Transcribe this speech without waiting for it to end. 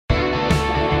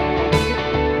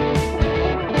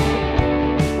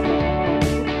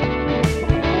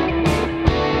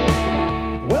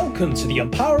Welcome to the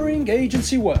Empowering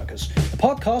Agency Workers, a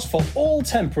podcast for all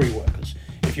temporary workers.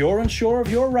 If you're unsure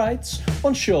of your rights,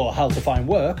 unsure how to find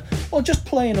work, or just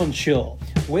plain unsure,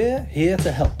 we're here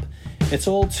to help. It's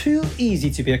all too easy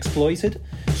to be exploited,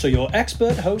 so your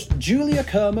expert host, Julia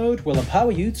Kermode, will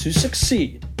empower you to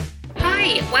succeed.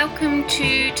 Hi, welcome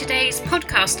to today's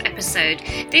podcast episode.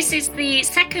 This is the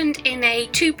second in a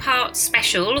two-part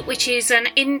special, which is an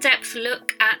in-depth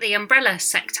look at the umbrella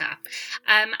sector.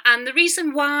 And the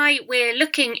reason why we're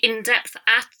looking in-depth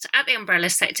at the umbrella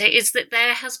sector is that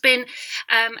there has been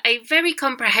a very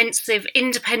comprehensive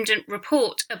independent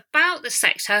report about the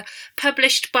sector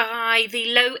published by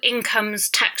the Low Incomes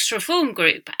Tax Reform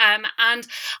Group. And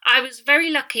I was very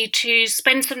lucky to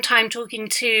spend some time talking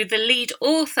to the lead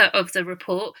author of the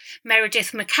report,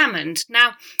 Meredith McCammond.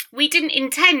 Now, we didn't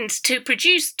intend to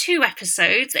produce two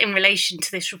episodes in relation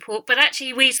to this report, but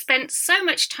actually we spent so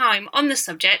much time on the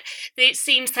subject that it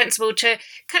seemed sensible to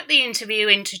cut the interview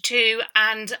into two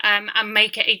and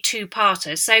make it a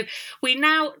two-parter. So we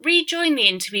now rejoin the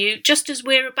interview just as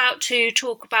we're about to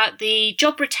talk about the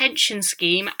job retention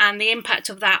scheme and the impact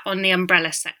of that on the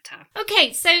umbrella sector.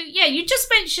 Okay, so yeah, you just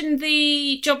mentioned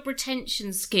the job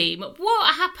retention scheme.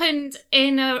 What happened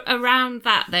around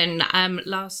that then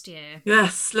last year?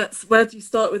 Yes, where do you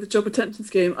start with the job retention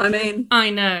scheme? I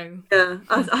know. Yeah,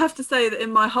 I have to say that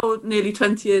in my whole nearly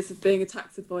 20 years of being a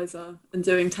tax advisor and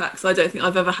doing tax, I don't think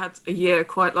I've ever had a year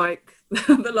quite like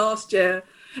the last year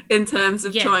in terms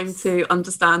of trying to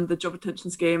understand the job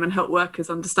retention scheme and help workers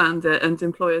understand it and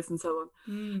employers and so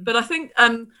on. But I think,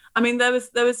 there was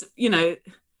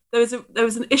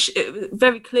an issue. It was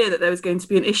very clear that there was going to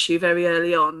be an issue very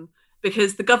early on,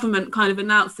 because the government kind of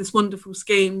announced this wonderful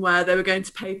scheme where they were going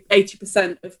to pay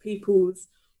 80% of people's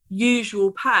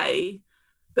usual pay,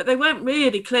 but they weren't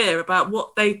really clear about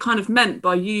what they kind of meant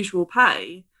by usual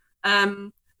pay.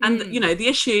 The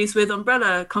issues with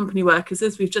umbrella company workers,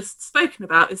 as we've just spoken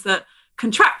about, is that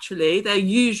contractually their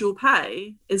usual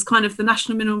pay is kind of the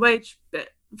national minimum wage bit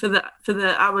for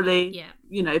the hourly,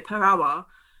 per hour.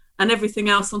 And everything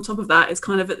else on top of that is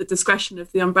kind of at the discretion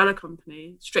of the umbrella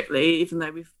company, strictly, even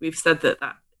though we've said that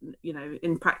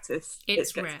in practice it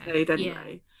gets paid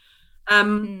anyway.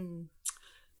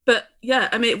 But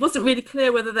it wasn't really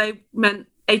clear whether they meant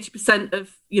 80%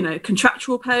 of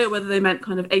contractual pay, or whether they meant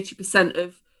kind of 80%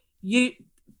 of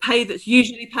pay that's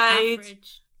usually paid.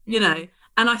 Average.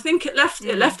 And I think it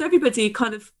left everybody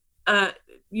kind of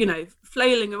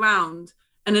flailing around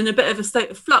and in a bit of a state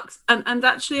of flux. And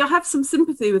actually I have some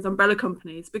sympathy with umbrella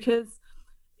companies, because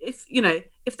if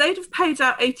they'd have paid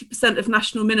out 80% of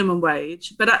national minimum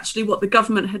wage, but actually what the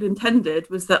government had intended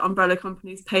was that umbrella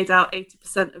companies paid out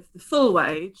 80% of the full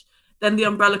wage, then the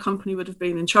umbrella company would have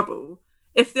been in trouble.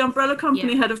 If the umbrella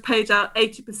company had have paid out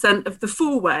 80% of the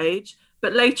full wage,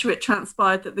 but later it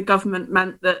transpired that the government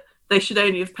meant that they should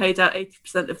only have paid out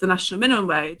 80% of the national minimum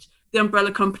wage, the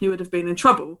umbrella company would have been in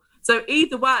trouble. So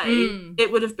either way,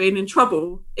 it would have been in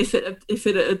trouble if it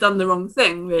had done the wrong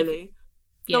thing, really.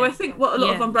 So I think what a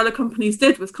lot of umbrella companies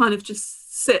did was kind of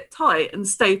just sit tight and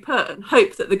stay put and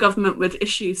hope that the government would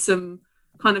issue some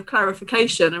kind of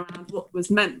clarification around what was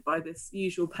meant by this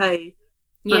usual pay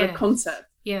kind of concept.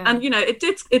 Yeah. And it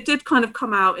did kind of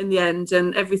come out in the end,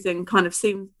 and everything kind of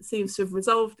seems to have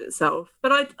resolved itself.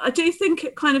 But I do think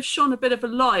it kind of shone a bit of a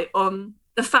light on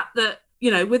the fact that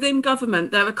within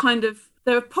government there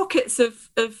are pockets of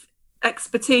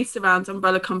expertise around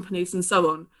umbrella companies and so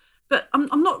on, but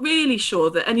I'm not really sure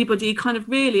that anybody kind of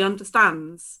really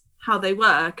understands how they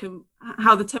work and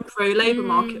how the temporary labour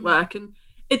market work. And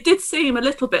it did seem a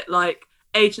little bit like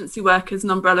agency workers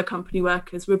and umbrella company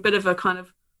workers were a bit of a kind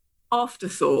of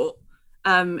afterthought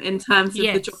in terms of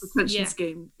the job retention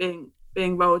scheme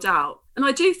being rolled out. And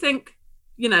I do think,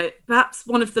 perhaps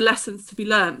one of the lessons to be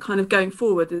learned kind of going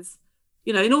forward is,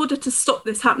 in order to stop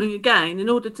this happening again, in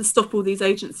order to stop all these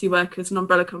agency workers and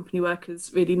umbrella company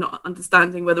workers really not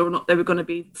understanding whether or not they were going to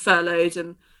be furloughed,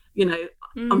 and,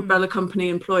 umbrella company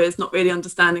employers not really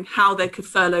understanding how they could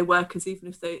furlough workers even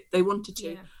if they wanted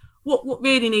to. What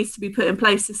really needs to be put in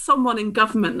place is someone in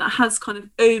government that has kind of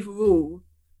overall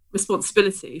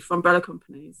responsibility for umbrella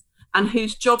companies, and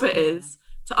whose job it is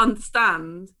to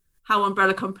understand how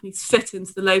umbrella companies fit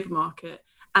into the labour market,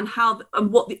 and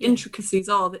what the intricacies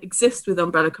are that exist with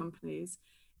umbrella companies,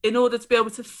 in order to be able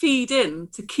to feed in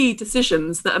to key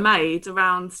decisions that are made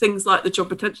around things like the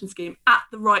job retention scheme at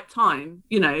the right time,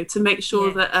 to make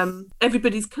sure that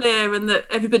everybody's clear and that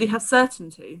everybody has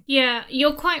certainty. Yeah,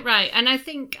 you're quite right. And I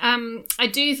think, I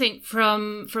do think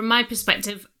from my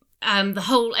perspective, the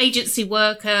whole agency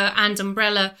worker and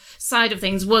umbrella side of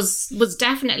things was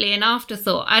definitely an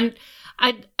afterthought. And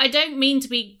I don't mean to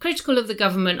be critical of the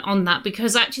government on that,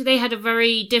 because actually they had a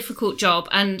very difficult job,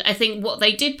 and I think what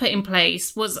they did put in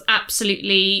place was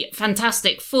absolutely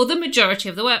fantastic for the majority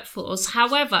of the workforce.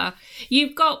 However,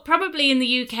 you've got probably in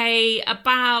the UK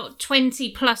about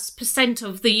 20+%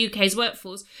 of the UK's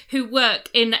workforce who work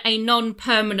in a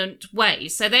non-permanent way.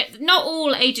 So they're not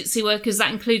all agency workers,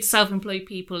 that includes self-employed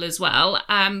people as well.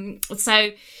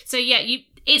 So yeah,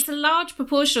 it's a large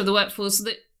proportion of the workforce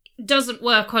that doesn't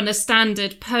work on a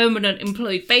standard permanent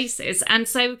employed basis. And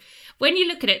so when you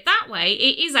look at it that way,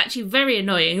 it is actually very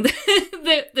annoying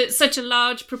that such a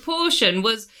large proportion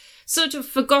was sort of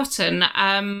forgotten.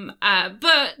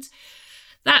 But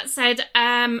that said,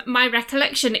 my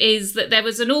recollection is that there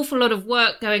was an awful lot of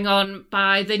work going on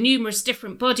by the numerous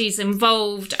different bodies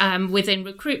involved within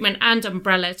recruitment and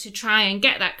Umbrella to try and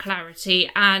get that clarity.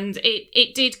 And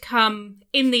it did come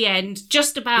in the end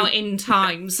just about in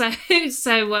time.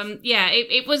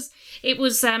 It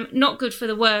was not good for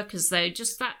the workers, though,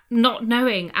 just that not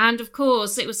knowing. And of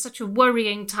course, it was such a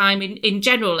worrying time in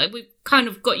general. We've kind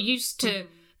of got used to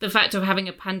the fact of having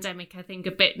a pandemic, I think,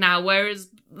 a bit now, whereas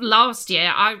last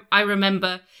year I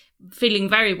remember feeling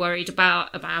very worried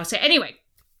about it. Anyway,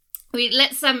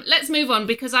 let's move on,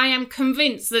 because I am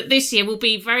convinced that this year will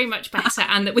be very much better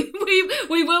and that we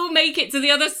will make it to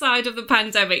the other side of the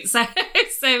pandemic. So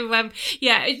it's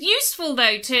useful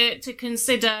though to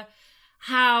consider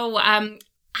how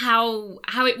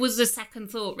it was a second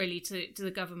thought really to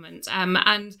the government,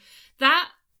 and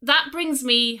that brings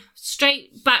me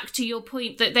straight back to your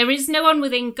point that there is no one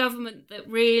within government that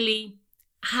really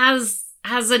has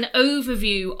an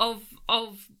overview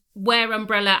of where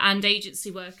Umbrella and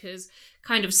agency workers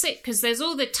kind of sit, because there's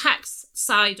all the tax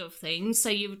side of things. So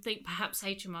you would think perhaps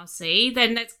HMRC,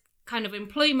 then there's kind of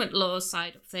employment law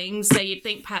side of things. So you'd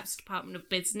think perhaps Department of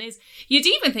Business. You'd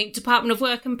even think Department of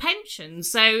Work and Pensions.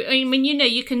 So, I mean,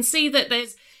 you can see that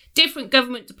there's different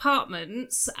government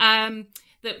departments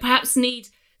that perhaps need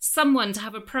someone to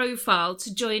have a profile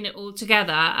to join it all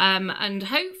together, and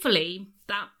hopefully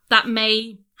that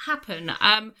may happen.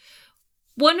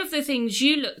 One of the things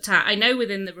you looked at, I know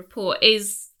within the report,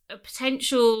 is a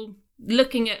potential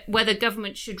looking at whether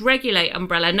government should regulate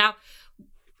Umbrella. Now,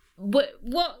 what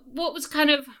was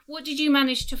what did you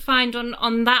manage to find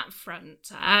on that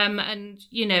front? And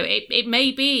it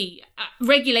may be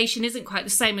regulation isn't quite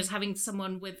the same as having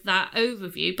someone with that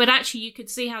overview, but actually you could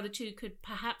see how the two could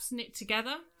perhaps knit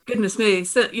together. Goodness me.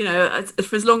 So,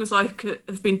 for as long as I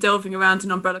have been delving around in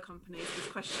umbrella companies, this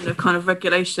question of kind of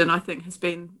regulation, I think has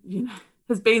been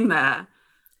there.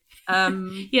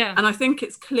 Yeah. And I think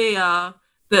it's clear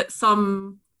that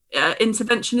some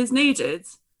intervention is needed.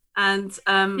 And,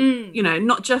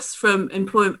 not just from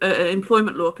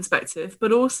employment law perspective,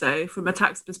 but also from a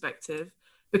tax perspective,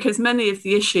 because many of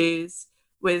the issues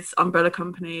with umbrella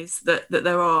companies that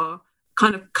there are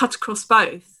kind of cut across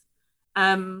both.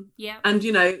 And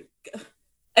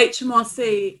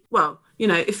HMRC, well,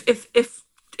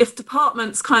 if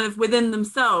departments kind of within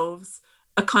themselves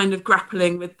are kind of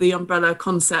grappling with the umbrella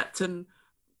concept and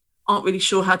aren't really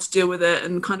sure how to deal with it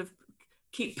and kind of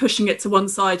keep pushing it to one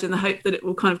side in the hope that it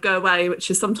will kind of go away,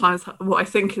 which is sometimes what I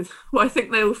think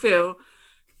they will feel.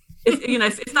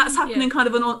 If that's happening kind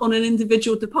of on an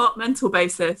individual departmental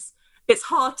basis, it's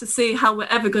hard to see how we're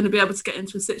ever going to be able to get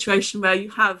into a situation where you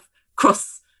have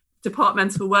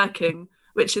cross-departmental working,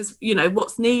 which is,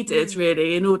 what's needed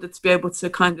really in order to be able to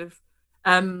kind of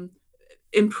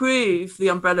improve the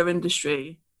umbrella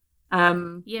industry.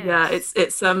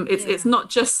 It's not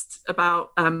just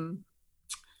about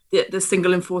the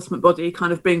single enforcement body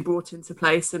kind of being brought into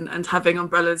place and having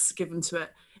umbrellas given to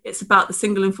it. It's about the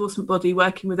single enforcement body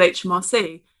working with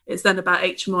HMRC. It's then about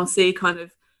HMRC kind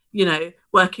of,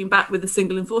 working back with the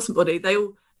single enforcement body.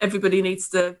 Everybody needs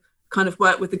to kind of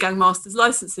work with the Gangmasters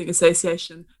Licensing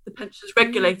Association. The pensions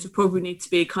regulator probably need to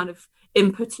be kind of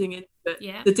inputting into it.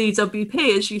 Yeah. The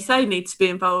DWP, as you say, need to be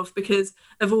involved because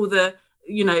of all the,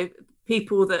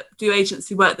 people that do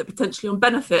agency work that potentially on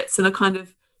benefits and are kind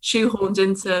of shoehorned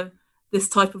into this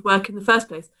type of work in the first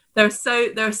place. There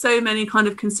are so many kind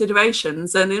of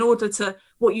considerations, and in order to,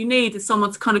 what you need is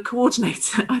someone to kind of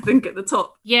coordinate it, I think, at the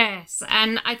top. Yes,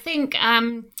 and I think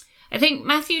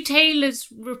Matthew Taylor's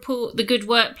report, The Good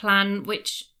Work Plan,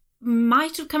 which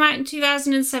might have come out in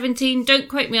 2017. Don't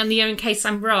quote me on the year in case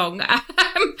I'm wrong.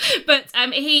 But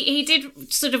he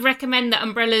did sort of recommend that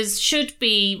umbrellas should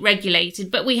be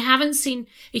regulated, but we haven't seen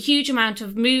a huge amount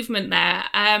of movement there.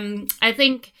 I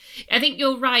think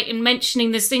you're right in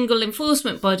mentioning the single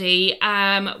enforcement body,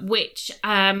 which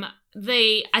I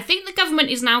think the government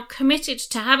is now committed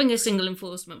to having a single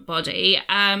enforcement body,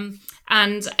 and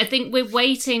I think we're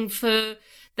waiting for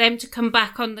them to come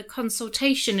back on the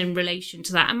consultation in relation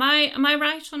to that. Am I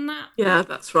right on that? Yeah,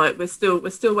 that's right. We're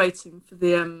still waiting for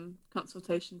the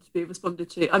consultation to be responded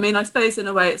to. I mean, I suppose in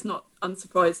a way it's not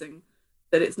unsurprising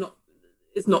that it's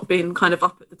not been kind of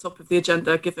up at the top of the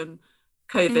agenda given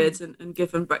COVID and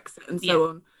given Brexit and so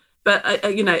on. But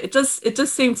it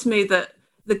does seem to me that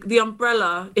the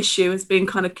umbrella issue has been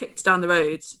kind of kicked down the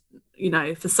road,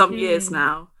 for some years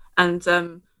now. And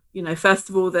first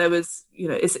of all, there was,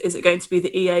 is it going to be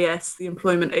the EAS, the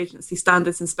Employment Agency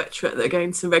Standards Inspectorate, that are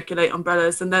going to regulate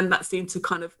umbrellas? And then that seemed to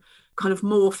kind of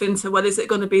morph into, well, is it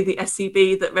going to be the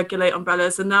SEB that regulate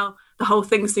umbrellas? And now the whole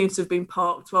thing seems to have been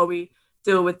parked while we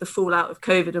deal with the fallout of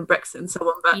COVID and Brexit and so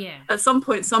on. But at some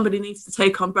point, somebody needs to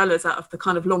take umbrellas out of the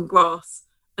kind of long grass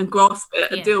and grasp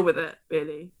it and deal with it,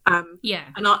 really. And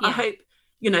I hope,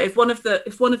 if one of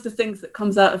the things that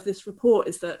comes out of this report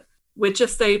is that we're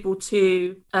just able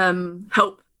to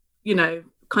help,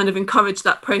 kind of encourage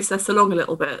that process along a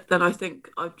little bit, then I think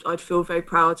I'd feel very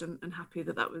proud and happy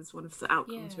that was one of the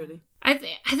outcomes, really. I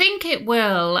think it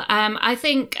will. I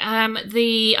think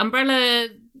the umbrella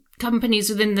companies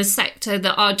within the sector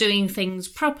that are doing things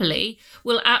properly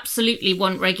will absolutely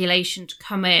want regulation to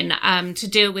come in to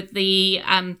deal with the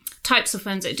types of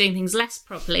firms that are doing things less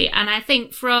properly. And I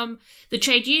think from the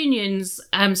trade unions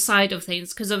side of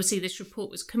things, because obviously this report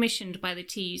was commissioned by the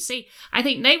TUC, I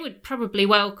think they would probably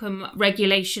welcome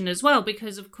regulation as well,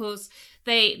 because of course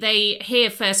they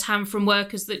hear firsthand from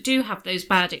workers that do have those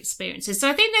bad experiences. So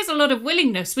I think there's a lot of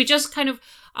willingness. We just kind of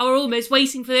are almost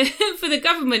waiting for the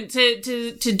government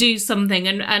to do something.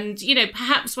 And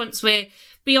perhaps once we're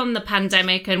beyond the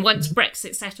pandemic and once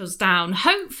Brexit settles down,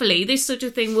 hopefully this sort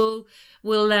of thing will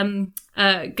come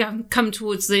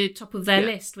towards the top of their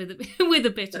list with a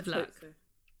bit of luck.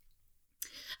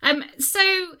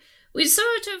 So we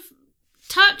sort of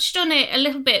touched on it a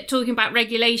little bit, talking about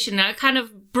regulation. I kind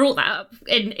of brought that up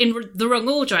in the wrong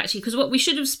order, actually, because what we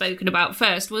should have spoken about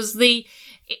first was the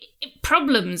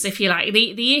problems, if you like,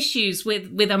 the issues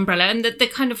with umbrella and the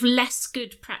kind of less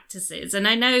good practices. And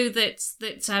I know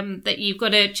that you've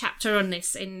got a chapter on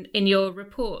this in your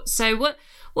report. So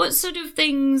what sort of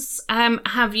things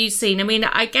have you seen? I mean,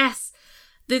 I guess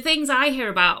the things I hear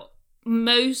about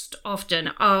most often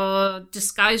are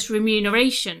disguised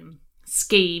remuneration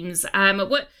schemes.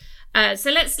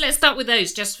 So let's start with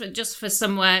those just for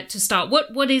somewhere to start.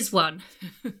 What is one?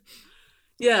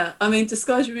 Yeah, I mean,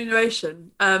 disguised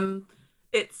remuneration.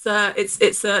 It's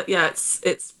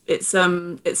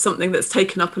something that's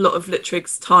taken up a lot of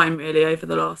Littrig's time really over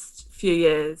the last few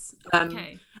years.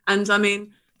 And I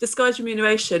mean, disguised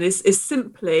remuneration is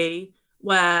simply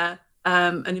where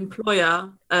an employer,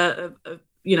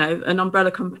 an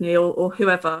umbrella company or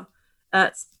whoever,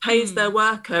 pays their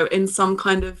worker in some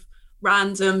kind of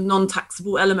random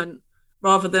non-taxable element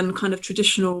rather than kind of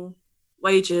traditional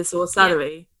wages or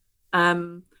salary.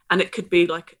 And it could be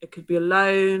a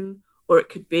loan, or it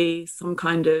could be some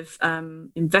kind of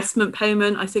investment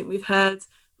payment. I think we've heard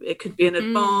it could be an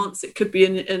advance, it could be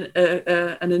an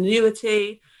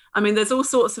annuity. I mean, there's all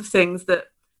sorts of things that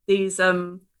these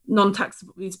purportedly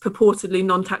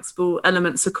non-taxable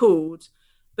elements are called.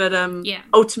 But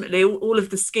ultimately, all of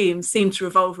the schemes seem to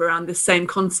revolve around this same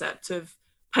concept of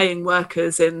paying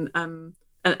workers in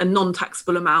a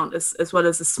non-taxable amount as well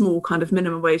as a small kind of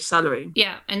minimum wage salary.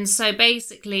 Yeah, and so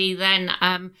basically then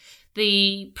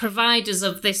the providers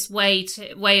of this way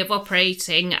of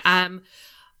operating,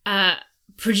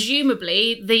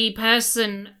 presumably the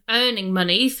person earning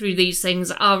money through these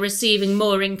things are receiving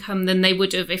more income than they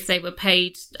would have if they were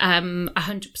paid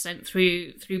 100%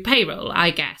 through payroll,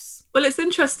 I guess. Well, it's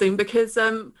interesting because,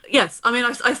 yes, I mean,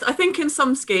 I think in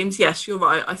some schemes, yes, you're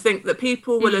right. I think that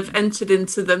people will have entered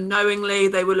into them knowingly.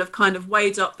 They will have kind of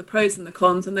weighed up the pros and the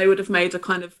cons, and they would have made a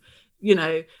kind of,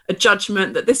 a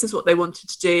judgment that this is what they wanted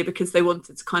to do because they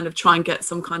wanted to kind of try and get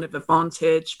some kind of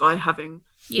advantage by having,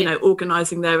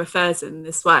 organising their affairs in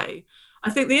this way. I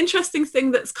think the interesting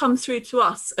thing that's come through to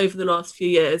us over the last few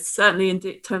years, certainly in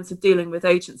terms of dealing with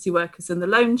agency workers and the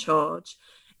loan charge,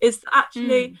 is that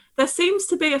actually there seems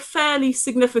to be a fairly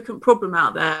significant problem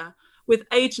out there with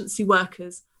agency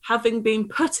workers having been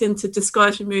put into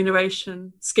disguised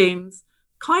remuneration schemes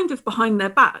kind of behind their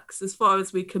backs, as far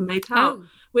as we can make out,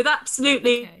 with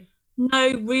absolutely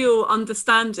no real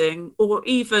understanding or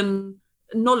even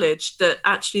knowledge that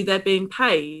actually they're being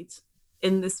paid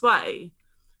in this way.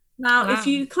 Now, if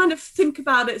you kind of think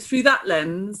about it through that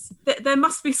lens, there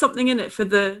must be something in it for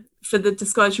the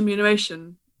disguised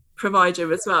remuneration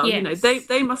provider as well.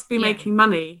 They must be making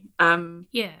money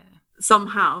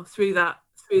somehow through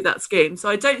that scheme. So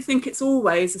I don't think it's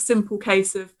always a simple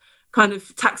case of kind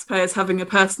of taxpayers having a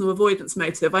personal avoidance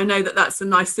motive. I know that that's a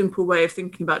nice, simple way of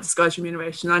thinking about disguised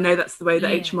remuneration. I know that's the way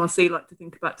that HMRC like to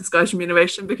think about disguised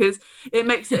remuneration, because it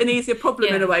makes it an easier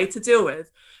problem in a way to deal with.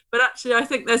 But actually, I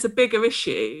think there's a bigger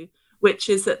issue, which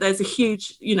is that there's a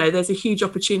huge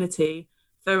opportunity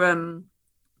for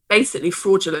basically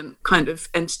fraudulent kind of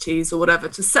entities or whatever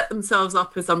to set themselves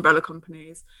up as umbrella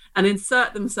companies and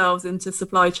insert themselves into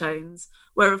supply chains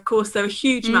where, of course, there are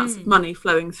huge amounts of money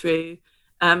flowing through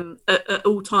at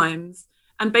all times,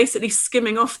 and basically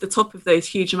skimming off the top of those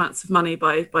huge amounts of money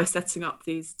by setting up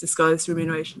these disguised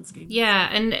remuneration schemes. Yeah,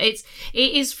 and it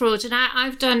is fraud. And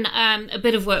I've done a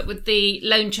bit of work with the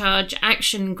Loan Charge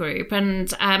Action Group,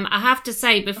 and I have to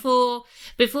say, before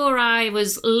I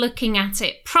was looking at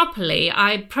it properly,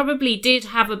 I probably did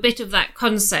have a bit of that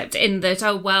concept in that,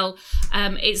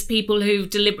 it's people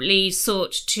who've deliberately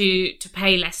sought to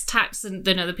pay less tax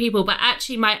than other people. But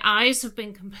actually, my eyes have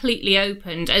been completely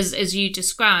opened, as you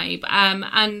describe.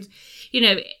 And,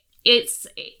 it's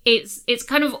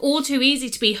kind of all too easy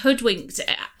to be hoodwinked,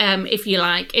 if you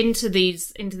like, into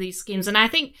these schemes. And I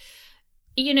think,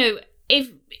 if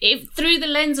through the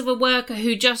lens of a worker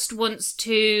who just wants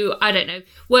to,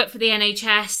 work for the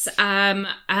NHS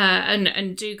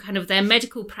and do kind of their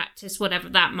medical practice, whatever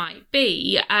that might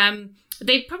be,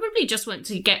 they probably just want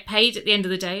to get paid at the end of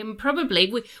the day. And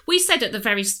probably, we said at the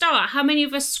very start, how many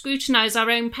of us scrutinise our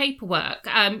own paperwork?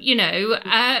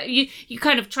 You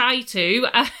kind of try to,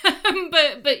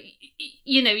 but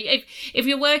if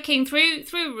you're working through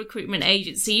a recruitment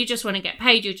agency, you just want to get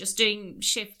paid. You're just doing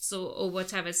shifts or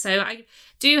whatever. So I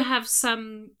do have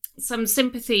some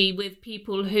sympathy with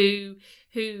people who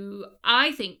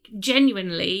I think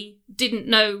genuinely didn't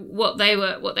know what they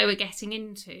were getting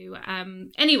into.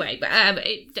 Anyway,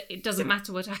 it doesn't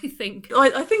matter what I think.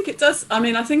 I think it does.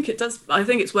 I think it does. I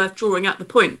think it's worth drawing out the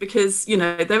point, because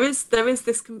there is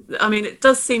this. It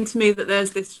does seem to me that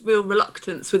there's this real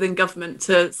reluctance within government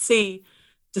to see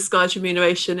disguised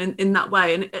remuneration in that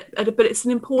way, but it's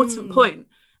an important point,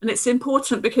 and it's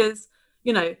important because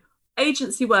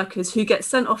agency workers who get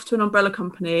sent off to an umbrella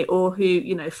company, or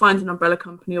who find an umbrella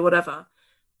company or whatever,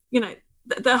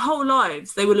 their whole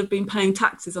lives they will have been paying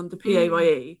taxes under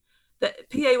PAYE. That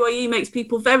PAYE makes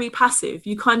people very passive.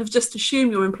 You kind of just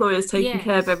assume your employer's taking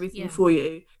care of everything for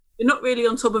you. You're not really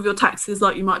on top of your taxes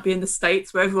like you might be in the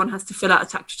States, where everyone has to fill out a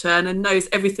tax return and knows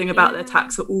everything about their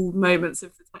tax at all moments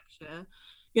of the tax year.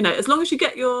 As long as you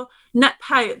get your net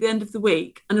pay at the end of the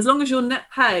week, and as long as your net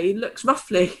pay looks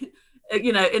roughly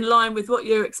in line with what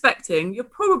you're expecting, you're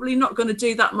probably not going to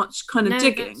do that much kind of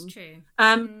digging. That's true.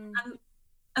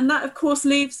 And that, of course,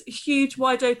 leaves a huge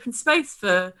wide open space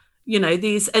for,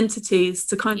 these entities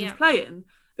to kind of play in.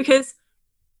 Because,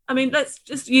 let's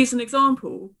just use an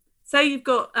example. Say you've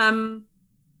got a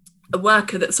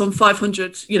worker that's on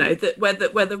 500, where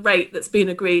the rate that's been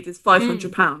agreed is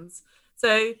 £500.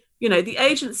 So, the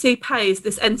agency pays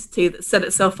this entity that set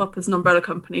itself up as an umbrella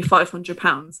company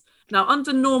 £500. Now,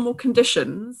 under normal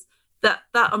conditions, that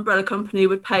umbrella company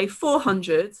would pay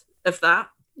 400 of that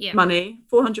money,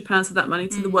 £400 of that money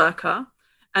to the worker,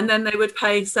 and then they would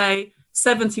pay, say,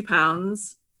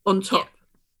 £70 on top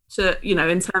to,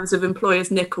 in terms of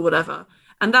employer's nick or whatever.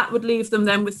 And that would leave them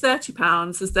then with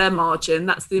 £30 as their margin.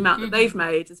 That's the amount that they've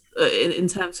made in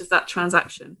terms of that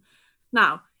transaction.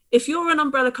 Now, if you're an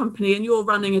umbrella company and you're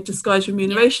running a disguised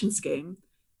remuneration scheme,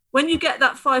 when you get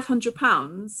that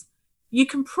 £500, you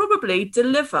can probably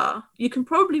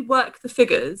work the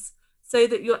figures so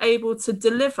that you're able to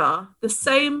deliver the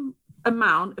same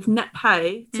amount of net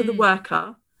pay to the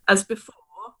worker as before,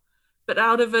 but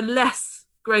out of a less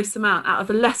gross amount, out of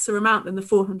a lesser amount than the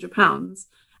 £400.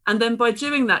 And then by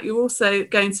doing that, you're also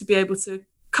going to be able to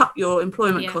cut your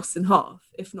employment costs in half,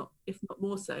 if not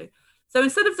more so. So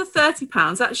instead of the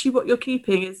 £30, actually what you're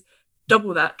keeping is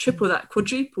double that, triple that,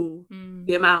 quadruple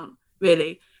the amount,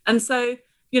 really. And so,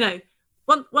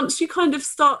 once you kind of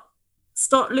start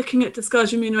looking at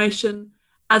disguised remuneration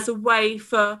as a way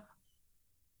for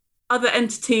other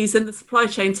entities in the supply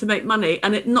chain to make money,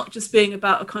 and it not just being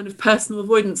about a kind of personal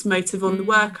avoidance motive on the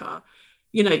worker,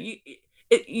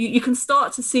 you can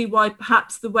start to see why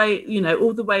perhaps the way,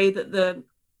 all the way that the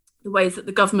ways that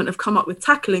the government have come up with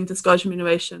tackling disguised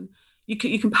remuneration, you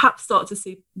can perhaps start to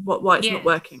see why it's not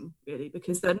working, really,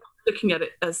 because they're not looking at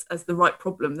it as the right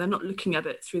problem. They're not looking at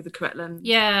it through the correct lens.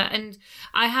 Yeah, and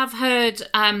I have heard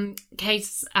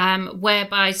case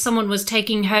whereby someone was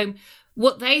taking home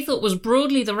what they thought was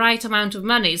broadly the right amount of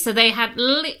money. So they had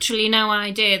literally no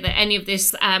idea that any of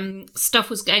this stuff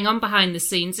was going on behind the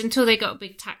scenes until they got a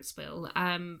big tax bill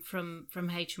from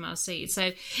HMRC.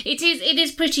 So it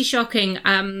is pretty shocking,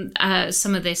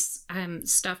 some of this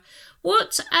stuff.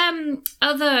 What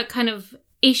other kind of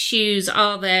issues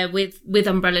are there with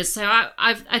umbrellas? So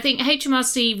I think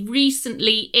HMRC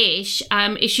recently-ish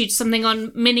issued something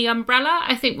on mini umbrella,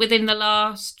 I think within the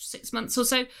last 6 months or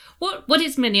so. What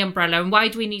is mini umbrella and why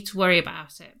do we need to worry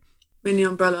about it? Mini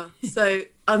umbrella. So,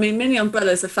 I mean, mini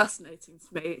umbrellas are fascinating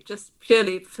to me, just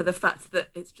purely for the fact that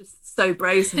it's just so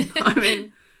brazen. I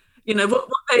mean, you know, what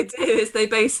they do is they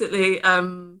basically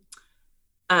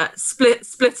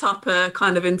split up a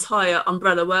kind of entire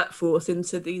umbrella workforce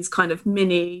into these kind of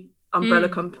mini umbrella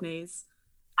companies,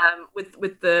 with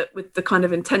the kind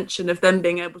of intention of them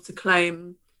being able to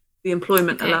claim the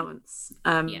employment allowance,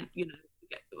 you know,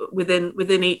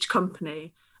 within each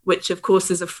company, which of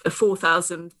course is a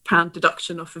 £4,000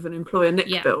 deduction off of an employer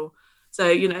NIC bill. So,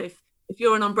 you know, if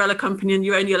you're an umbrella company and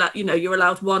you're only allowed, you know, you're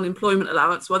allowed one employment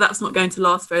allowance, well, that's not going to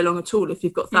last very long at all if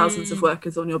you've got thousands of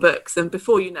workers on your books. And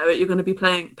before you know it, you're going to be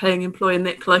paying employer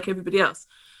NIC like everybody else.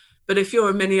 But if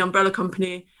you're a mini umbrella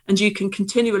company and you can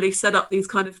continually set up these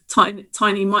kind of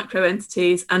tiny micro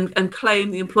entities and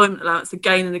claim the employment allowance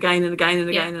again and again and again and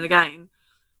again and again,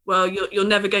 well, you're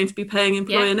never going to be paying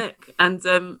employer NIC, and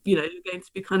you know, you're going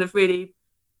to be kind of really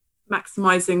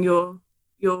maximising your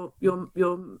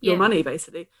money,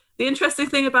 basically. The interesting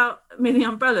thing about mini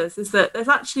umbrellas is that there's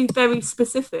actually very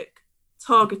specific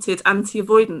targeted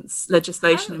anti-avoidance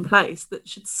legislation in place that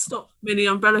should stop mini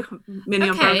umbrella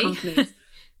companies.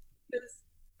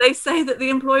 They say that the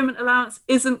employment allowance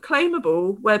isn't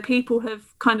claimable where people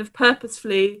have kind of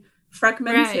purposefully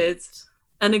fragmented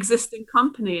an existing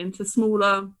company into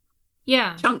smaller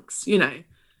chunks, you know.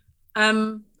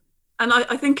 And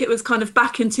I think it was kind of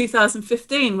back in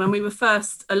 2015 when we were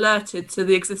first alerted to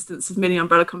the existence of mini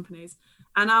umbrella companies.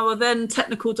 And our then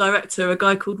technical director, a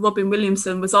guy called Robin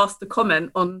Williamson, was asked to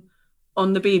comment on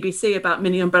the BBC about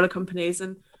mini umbrella companies.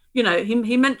 And, you know,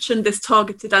 he mentioned this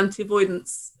targeted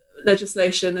anti-avoidance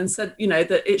legislation and said, you know,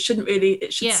 that it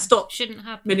should stop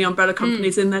mini umbrella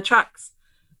companies in their tracks.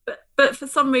 But for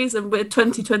some reason we're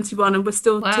 2021 and we're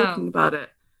still talking about it.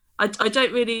 I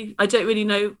don't really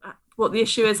know what the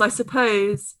issue is. I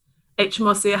suppose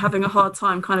HMRC are having a hard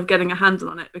time kind of getting a handle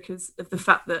on it because of the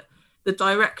fact that the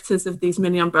directors of these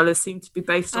mini umbrellas seem to be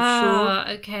based offshore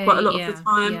quite a lot of the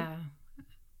time,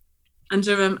 and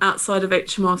are outside of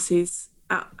HMRC's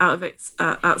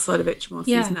outside of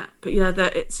HMRC's net. But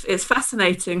it's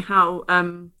fascinating how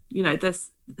you know,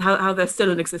 there's how they're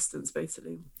still in existence,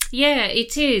 basically. Yeah,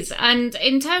 it is. And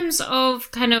in terms of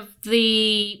kind of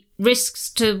the risks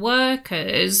to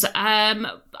workers,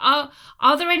 are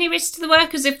there any risks to the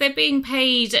workers if they're being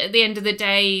paid at the end of the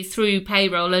day through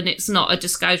payroll and it's not a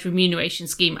disguised remuneration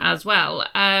scheme as well?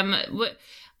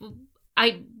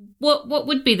 What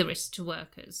would be the risk to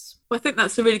workers? Well, I think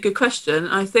that's a really good question.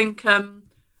 I think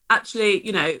actually,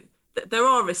 you know, there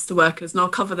are risks to workers, and I'll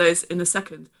cover those in a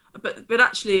second. But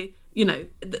actually, you know,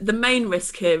 the main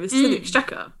risk here is to the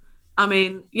Exchequer. I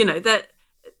mean, you know, that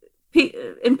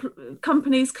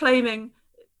companies claiming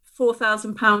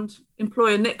 £4,000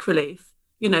 employer NIC relief,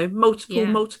 you know, multiple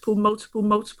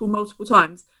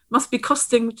times must be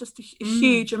costing just a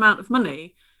huge amount of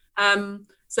money.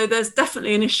 So there's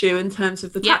definitely an issue in terms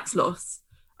of the tax loss.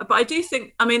 But I do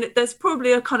think, I mean, there's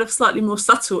probably a kind of slightly more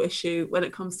subtle issue when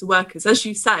it comes to workers. As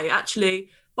you say, actually,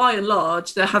 by and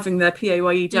large, they're having their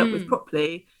PAYE dealt with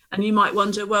properly. And you might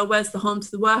wonder, well, where's the harm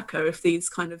to the worker if these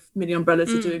kind of mini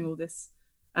umbrellas are doing all this,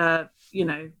 you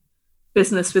know,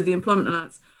 business with the employment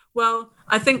allowance? Well,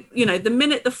 I think, you know, the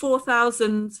minute the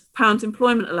 £4,000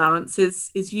 employment allowance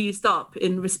is used up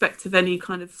in respect of any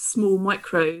kind of small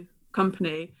micro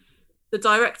company, the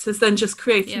directors then just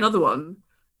create another one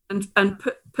and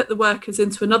put the workers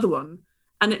into another one.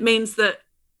 And it means that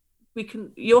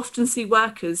you often see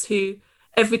workers who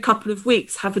every couple of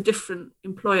weeks have a different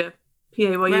employer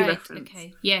PAYE reference.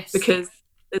 Okay. Yes. Because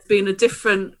there's been a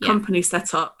different company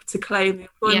set up to claim the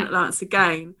employment allowance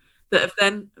again, that have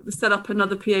then set up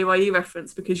another PAYE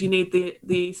reference because you need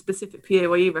the specific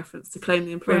PAYE reference to claim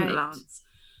the employment allowance.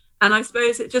 And I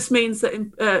suppose it just means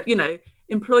that, you know,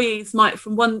 employees might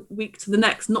from one week to the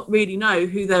next not really know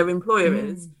who their employer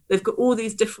is. They've got all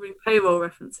these differing payroll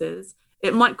references.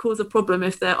 It might cause a problem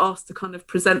if they're asked to kind of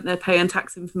present their pay and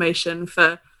tax information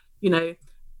for, you know,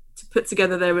 to put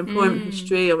together their employment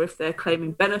history, or if they're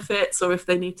claiming benefits, or if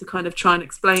they need to kind of try and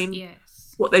explain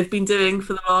what they've been doing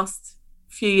for the last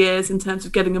few years in terms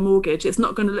of getting a mortgage. It's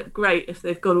not going to look great if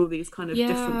they've got all these kind of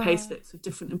different pay slips with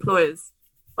different employers.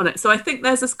 on it. So I think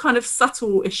there's this kind of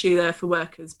subtle issue there for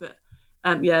workers, but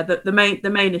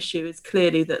the main issue is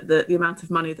clearly that the amount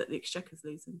of money that the Exchequer's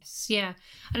losing. Yeah,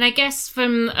 and I guess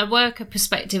from a worker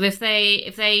perspective, if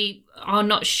they are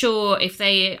not sure if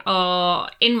they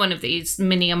are in one of these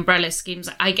mini umbrella schemes,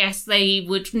 I guess they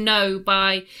would know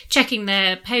by checking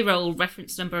their payroll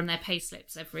reference number on their pay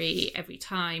slips every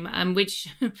time, which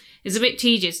is a bit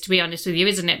tedious, to be honest with you,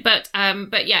 isn't it? But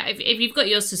yeah, if you've got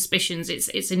your suspicions,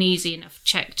 it's an easy enough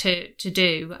check to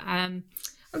do.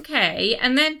 Okay,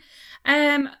 and then.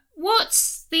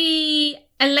 What's the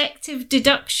elective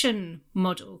deduction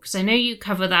model? Because I know you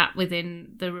cover that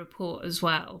within the report as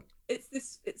well. It's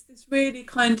this really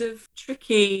kind of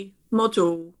tricky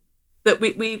model that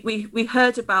we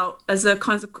heard about as a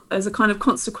kind of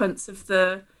consequence of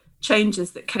the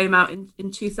changes that came out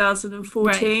in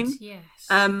 2014. Right, yes.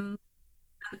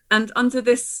 And under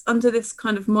this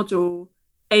kind of model,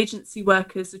 agency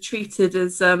workers are treated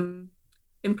as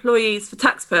employees for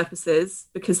tax purposes,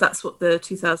 because that's what the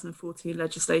 2014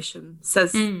 legislation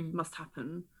says must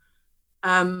happen.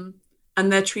 And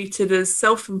they're treated as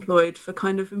self-employed for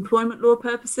kind of employment law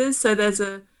purposes. So there's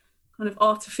a kind of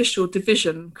artificial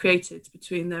division created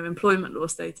between their employment law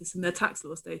status and their tax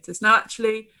law status. Now,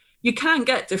 actually, you can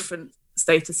get different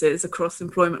statuses across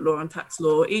employment law and tax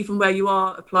law, even where you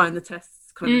are applying the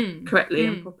tests kind of correctly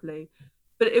and properly.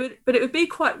 But it would be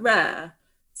quite rare.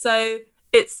 So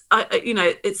it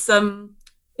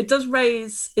does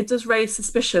raise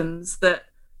suspicions that,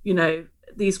 you know,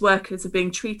 these workers are being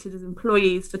treated as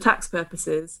employees for tax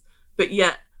purposes, but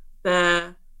yet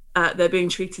they're being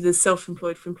treated as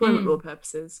self-employed for employment law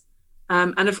purposes.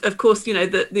 And of course, you know,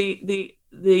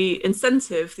 the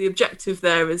incentive, the objective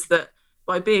there is that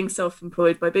by being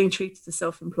self-employed, by being treated as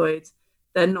self-employed,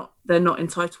 they're not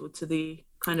entitled to the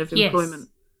kind of employment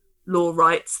law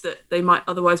rights that they might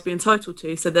otherwise be entitled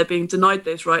to. So they're being denied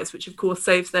those rights, which of course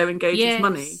saves their engagers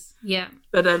money. Yeah.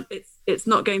 But it's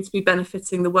not going to be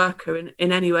benefiting the worker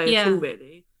in any way at all,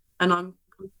 really. And I'm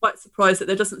quite surprised that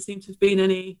there doesn't seem to have been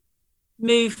any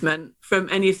movement from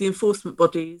any of the enforcement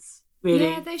bodies, really.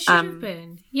 Yeah, there should have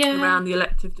been. Yeah. Around the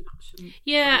elective deduction.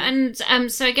 Yeah, and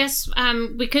so I guess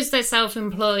because they're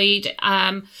self-employed,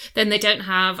 then they don't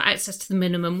have access to the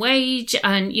minimum wage,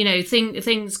 and, you know,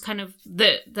 things kind of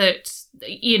that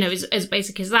you know, is as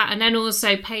basic as that. And then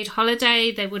also paid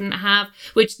holiday they wouldn't have,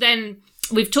 which then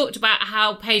we've talked about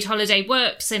how paid holiday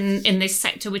works in this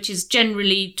sector, which is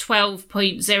generally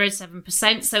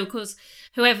 12.07%. So of course,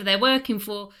 whoever they're working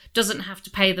for doesn't have to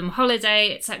pay them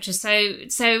holiday, etc.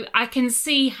 So I can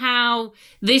see how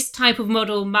this type of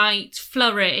model might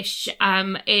flourish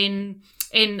in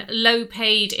low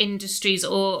paid industries,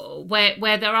 or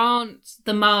where there aren't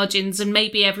the margins and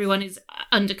maybe everyone is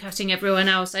undercutting everyone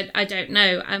else. I don't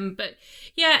know. But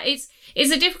yeah, it's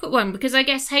a difficult one, because I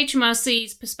guess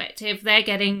HMRC's perspective, they're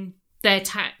getting their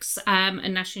tax and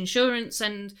national insurance,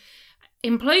 and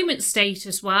employment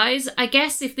status wise, I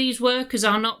guess if these workers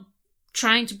are not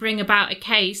trying to bring about a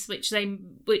case, which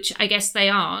I guess they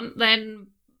aren't, then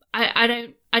I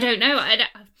don't know.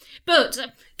 But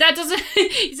that doesn't.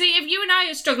 You see, if you and I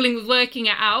are struggling with working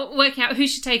out who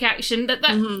should take action,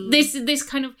 this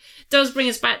kind of does bring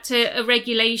us back to a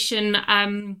regulation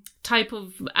type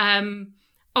of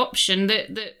option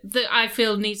that I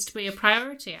feel needs to be a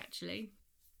priority, actually.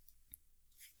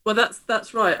 Well,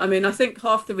 that's right. I mean, I think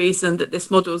half the reason that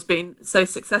this model has been so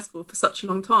successful for such a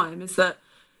long time is that,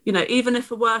 you know, even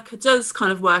if a worker does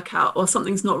kind of work out, or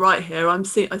something's not right here, I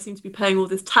seem to be paying all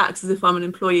this tax as if I'm an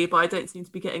employee, but I don't seem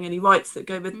to be getting any rights that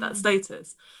go with that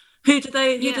status. Who do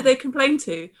they complain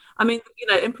to? I mean, you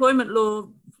know, employment law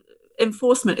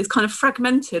enforcement is kind of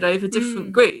fragmented over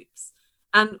different groups,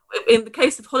 and in the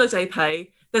case of holiday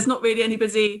pay, there's not really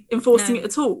anybody enforcing it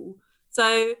at all.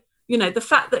 So, you know, the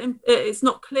fact that it's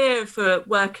not clear for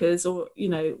workers, or, you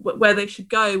know, where they should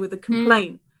go with a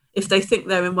complaint if they think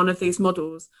they're in one of these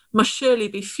models, must surely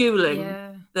be fueling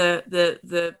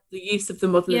the use of the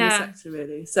model in the sector,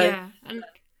 really. So and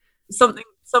some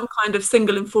kind of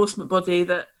single enforcement body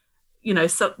that, you know,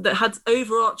 that had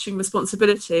overarching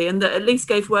responsibility, and that at least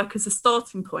gave workers a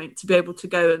starting point to be able to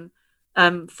go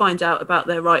and find out about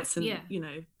their rights and, you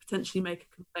know, potentially make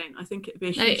a complaint. I think it'd be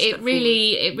a huge step forward.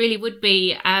 It really would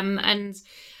be. Well,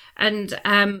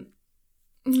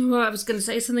 I was going to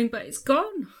say something, but it's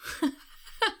gone.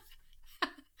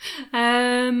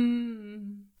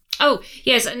 Oh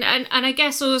yes, and I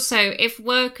guess also if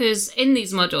workers in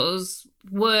these models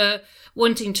were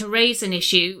wanting to raise an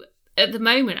issue at the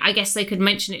moment, I guess they could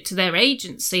mention it to their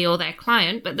agency or their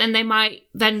client, but then they might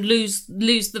then lose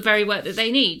the very work that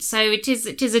they need. So it is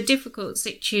a difficult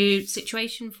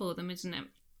situation for them, isn't it?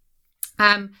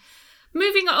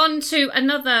 moving on to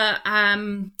another,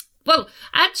 well,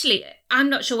 actually, I'm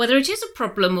not sure whether it is a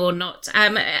problem or not.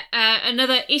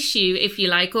 Another issue, if you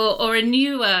like, or a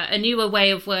newer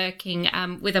way of working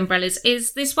with umbrellas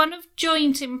is this one of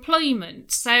joint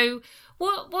employment. So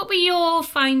what were your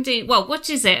findings? Well, what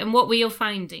is it, and what were your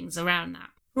findings around that?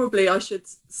 Probably I should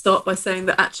start by saying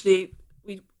that actually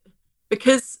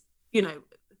because, you know,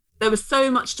 there was so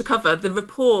much to cover. The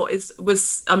report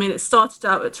was it started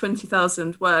out at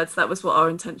 20,000 words. That was what our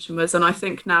intention was. And I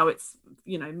think now it's,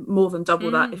 you know, more than double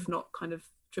that, if not kind of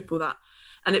triple that.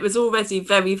 And it was already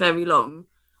very, very long.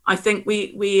 I think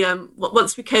we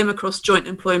once we came across joint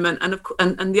employment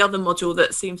and the other module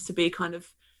that seems to be kind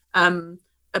of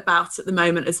about at the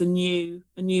moment as a new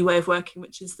way of working,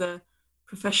 which is the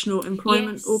professional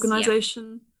employment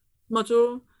organisation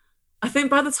module. I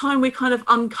think by the time we kind of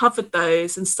uncovered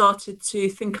those and started to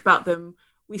think about them,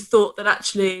 we thought that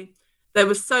actually there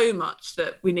was so much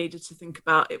that we needed to think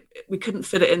about. We couldn't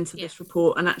fit it into this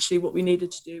report. And actually what we needed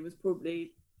to do was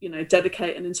probably, you know,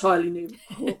 dedicate an entirely new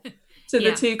report to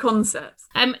the two concepts.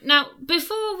 Now,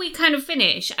 before we kind of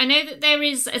finish, I know that there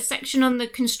is a section on the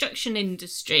construction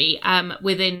industry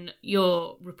within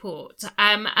your report.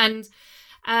 I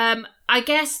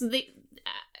guess,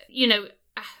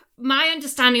 my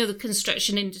understanding of the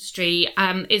construction industry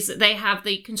is that they have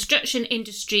the construction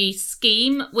industry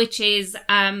scheme, which is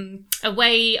a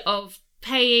way of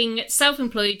paying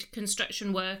self-employed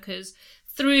construction workers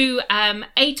through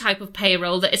a type of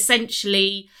payroll that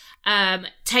essentially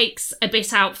takes a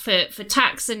bit out for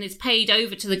tax and is paid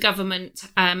over to the government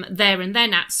there and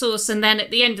then at source. And then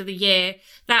at the end of the year,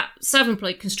 that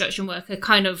self-employed construction worker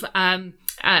kind of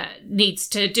needs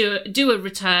to do a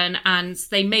return, and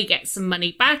they may get some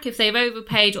money back if they've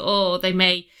overpaid, or they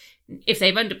may, if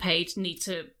they've underpaid, need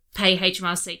to pay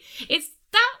HMRC. Is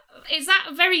that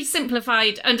a very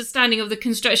simplified understanding of the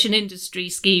construction industry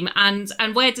scheme, and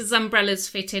where does umbrellas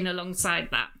fit in alongside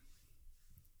that?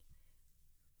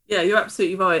 Yeah, you're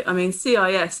absolutely right. I mean,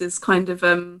 CIS is kind of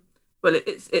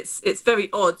it's very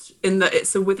odd in that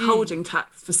it's a withholding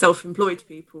tax for self-employed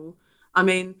people. I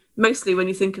mean, mostly when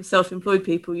you think of self-employed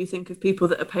people, you think of people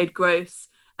that are paid gross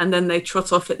and then they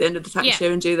trot off at the end of the tax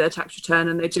year and do their tax return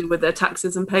and they deal with their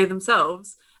taxes and pay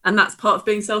themselves. And that's part of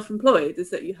being self-employed, is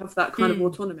that you have that kind of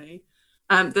autonomy.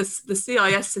 The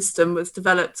CIS system was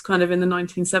developed kind of in the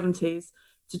 1970s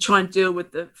to try and deal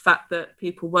with the fact that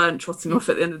people weren't trotting off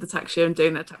at the end of the tax year and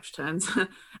doing their tax returns,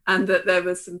 and that there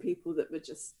were some people that were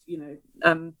just,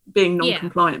 being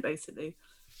non-compliant, basically.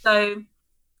 So,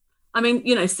 I mean,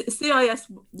 CIS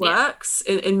works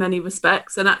in many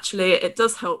respects, and actually it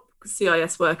does help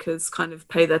CIS workers kind of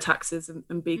pay their taxes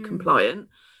and be compliant.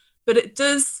 But it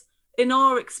does, in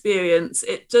our experience,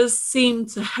 it does seem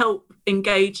to help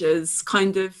engagers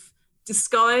kind of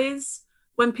disguise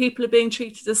when people are being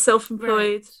treated as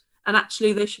self-employed, and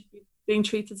actually they should be being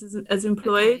treated as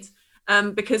employed.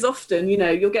 Because often,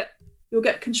 you'll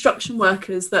get construction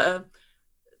workers that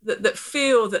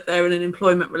feel that they're in an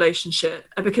employment relationship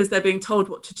because they're being told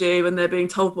what to do, and they're being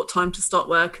told what time to start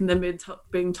work, and then being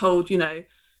told,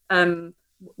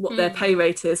 what their pay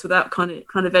rate is without kind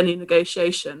of any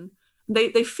negotiation.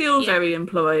 They feel very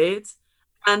employed,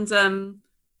 and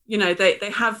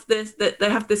they have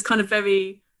this kind of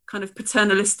very kind of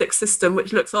paternalistic system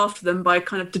which looks after them by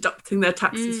kind of deducting their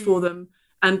taxes for them,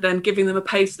 and then giving them a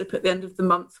pay slip at the end of the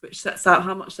month which sets out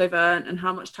how much they've earned and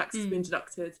how much tax has been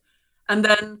deducted. And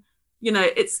then,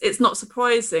 it's not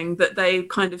surprising that they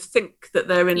kind of think that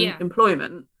they're in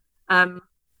employment. And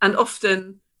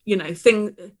often,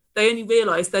 they only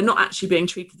realise they're not actually being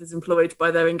treated as employed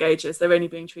by their engagers. They're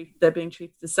being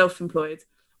treated as self-employed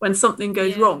when something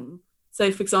goes wrong. So,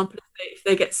 for example, if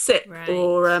they get sick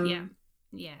or,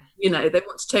 they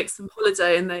want to take some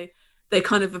holiday, and they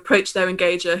kind of approach their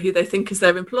engager, who they think is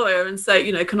their employer, and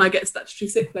say, can I get statutory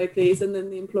sick pay, please? And then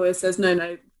the employer says,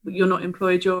 no, you're not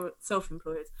employed, you're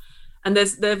self-employed. And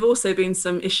there have also been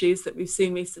some issues that we've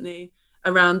seen recently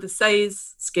around the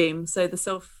SAYS scheme, so the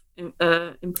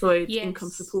self-employed income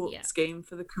support scheme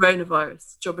for the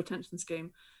coronavirus job retention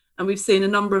scheme. And we've seen a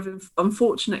number of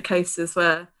unfortunate cases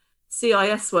where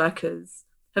CIS workers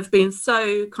have been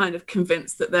so kind of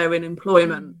convinced that they're in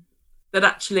employment that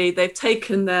actually they've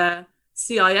taken their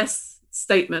CIS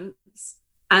statements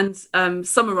and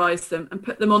summarised them and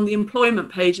put them on the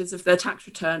employment pages of their tax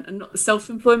return and not the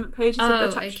self-employment pages of their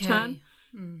tax return.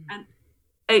 And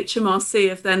HMRC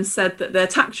have then said that their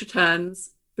tax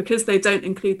returns, because they don't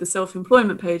include the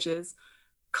self-employment pages,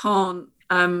 can't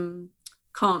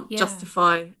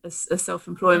justify a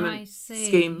self-employment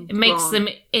scheme. It makes them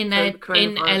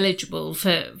ineligible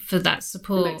for that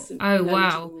support. Oh,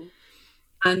 wow.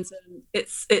 and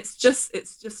it's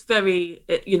just very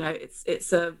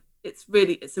it's a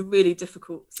really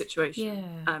difficult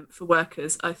situation for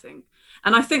workers, I think.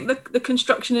 And I think the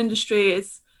construction industry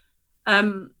is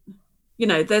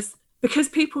there's, because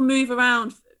people move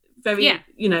around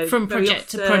from project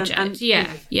to project, and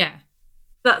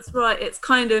that's right, it's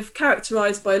kind of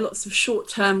characterized by lots of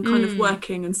short-term kind of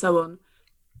working and so on.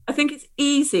 I think it's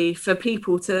easy for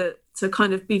people to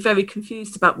kind of be very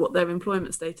confused about what their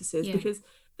employment status is, because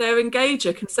their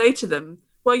engager can say to them,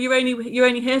 well, you're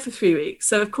only here for 3 weeks,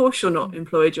 so of course you're not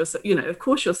employed, of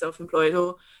course you're self-employed,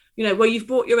 or well, you've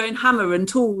brought your own hammer and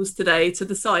tools today to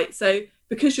the site, so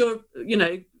because you're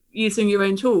using your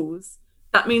own tools,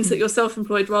 that means that you're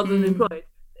self-employed rather than employed.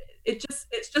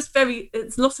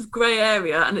 It's lots of grey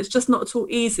area, and it's just not at all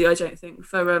easy, I don't think,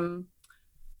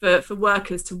 for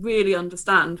workers to really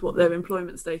understand what their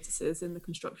employment status is in the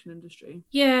construction industry.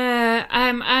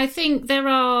 I think there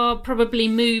are probably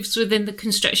moves within the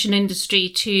construction industry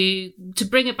to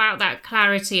bring about that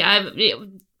clarity.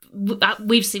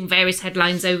 We've seen various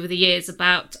headlines over the years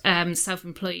about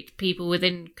self-employed people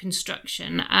within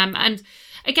construction. And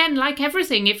again, like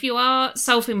everything, if you are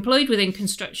self-employed within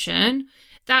construction,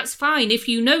 that's fine if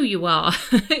you know you are.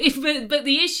 But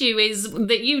the issue is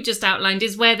that you just outlined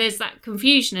is where there's that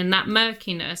confusion and that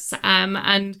murkiness,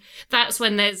 and that's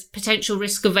when there's potential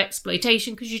risk of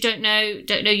exploitation because you don't know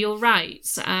your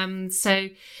rights. So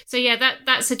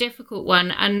that's a difficult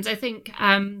one, and I think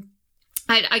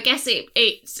I guess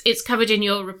it's covered in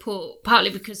your report partly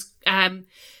because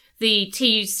the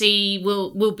TUC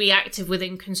will be active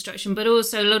within construction, but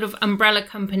also a lot of umbrella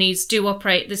companies do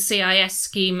operate the CIS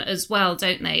scheme as well,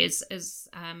 don't they, as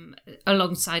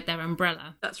alongside their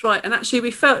umbrella? That's right. And actually,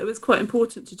 we felt it was quite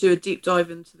important to do a deep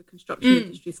dive into the construction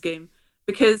industry scheme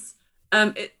because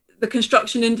the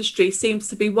construction industry seems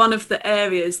to be one of the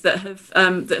areas that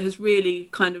has really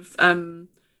kind of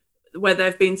where there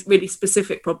have been really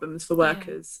specific problems for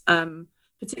workers,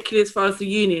 particularly as far as the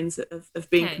unions have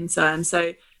been concerned.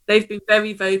 So they've been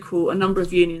very vocal. A number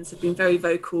of unions have been very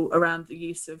vocal around the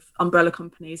use of umbrella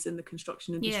companies in the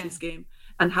construction industry scheme,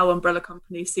 and how umbrella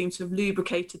companies seem to have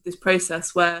lubricated this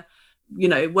process where,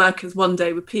 workers one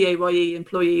day were PAYE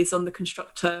employees on the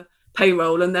constructor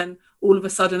payroll, and then all of a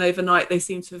sudden overnight they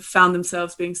seem to have found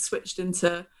themselves being switched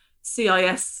into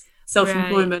CIS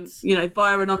self-employment,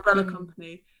 via an umbrella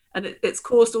company. And it's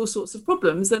caused all sorts of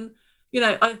problems. And,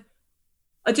 I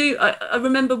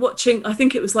remember watching, I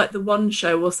think it was like the One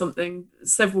Show or something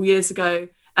several years ago.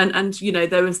 And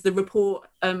there was the report,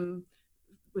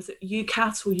 was it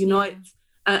UCAT or Unite?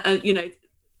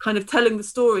 Kind of telling the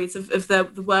stories of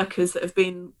the workers that have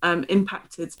been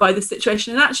impacted by the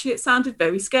situation. And actually it sounded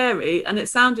very scary and it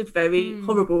sounded very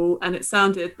horrible. And it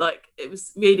sounded like it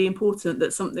was really important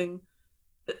that something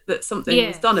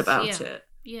was done about it.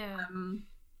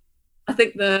 I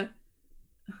think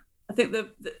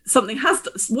something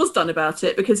was done about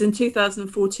it, because in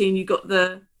 2014 you got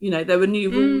there were new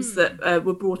rules that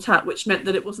were brought out, which meant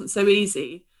that it wasn't so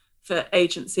easy for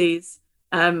agencies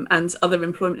and other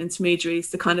employment intermediaries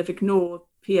to kind of ignore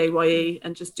PAYE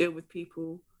and just deal with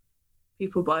people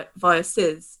via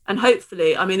CIS. And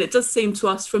hopefully, I mean, it does seem to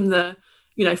us from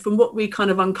what we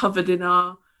kind of uncovered in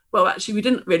our, well, actually we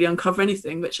didn't really uncover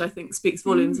anything, which I think speaks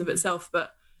volumes of itself,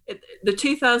 but the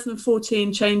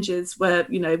 2014 changes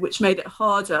which made it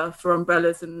harder for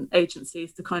umbrellas and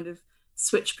agencies to kind of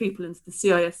switch people into the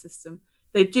CIS system,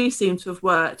 they do seem to have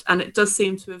worked, and it does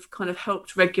seem to have kind of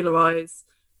helped regularise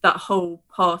that whole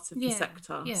part of the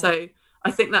sector. So I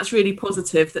think that's really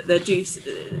positive that there do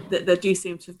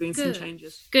seem to have been some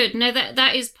changes. Good. No,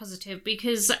 that is positive,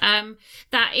 because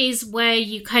that is where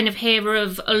you kind of hear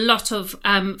of a lot of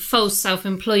false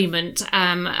self-employment.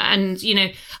 And,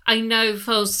 I know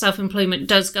false self-employment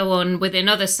does go on within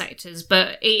other sectors,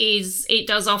 but it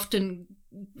does often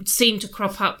seem to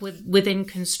crop up within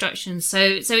construction. So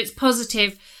it's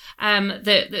positive that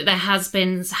there has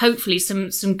been hopefully some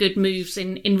good moves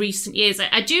in recent years.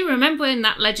 I do remember when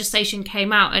that legislation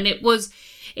came out, and it was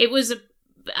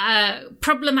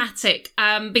problematic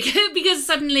because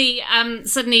suddenly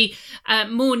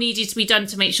more needed to be done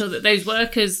to make sure that those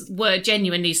workers were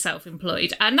genuinely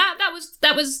self-employed, and that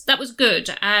was good,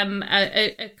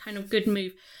 a kind of good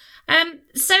move.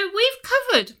 So we've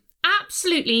covered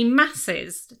absolutely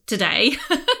masses today,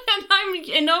 and I'm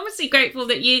enormously grateful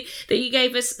that you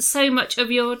gave us so much of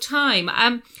your time.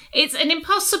 It's an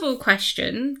impossible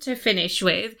question to finish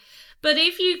with, but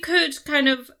if you could kind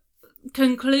of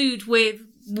conclude with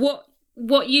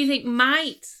what you think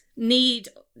might need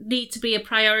to be a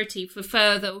priority for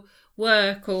further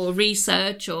work or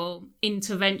research or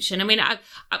intervention? I mean,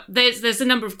 there's a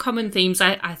number of common themes,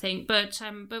 I think, but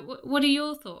what are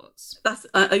your thoughts? That's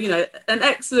an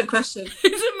excellent question.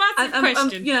 It's a massive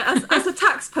question. As a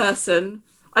tax person,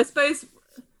 I suppose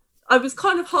I was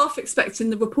kind of half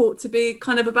expecting the report to be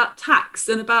kind of about tax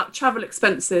and about travel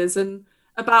expenses and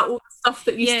about all the stuff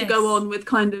that used to go on with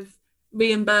kind of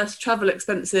reimbursed travel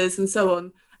expenses and so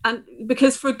on. And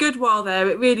because for a good while there,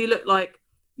 it really looked like,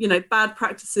 bad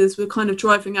practices were kind of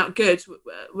driving out good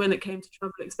when it came to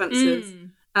travel expenses.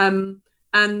 And,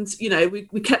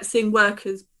 we kept seeing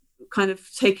workers kind of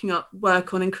taking up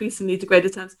work on increasingly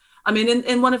degraded terms. I mean,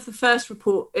 in the first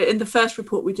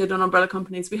report we did on umbrella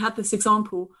companies, we had this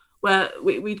example where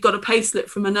we'd got a payslip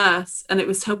from a nurse, and it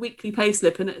was her weekly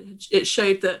payslip, and it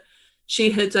showed that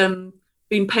she had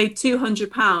been paid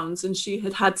 £200 and she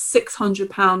had had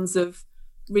 £600 of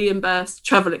reimbursed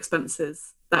travel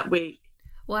expenses that week.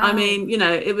 Wow. I mean,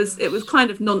 it was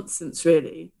kind of nonsense,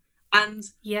 really. And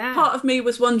part of me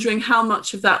was wondering how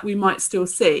much of that we might still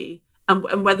see,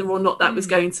 and whether or not that was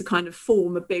going to kind of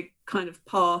form a big kind of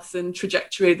path and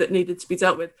trajectory that needed to be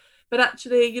dealt with. But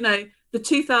actually, the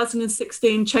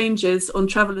 2016 changes on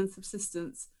travel and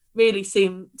subsistence really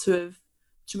seem to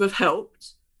have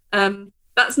helped.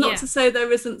 That's not to say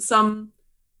there isn't some,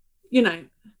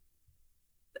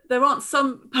 there aren't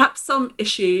perhaps some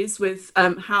issues with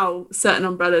how certain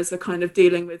umbrellas are kind of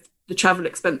dealing with the travel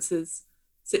expenses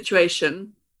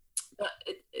situation. But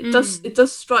it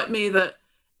does strike me that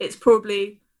it's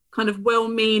probably kind of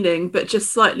well-meaning, but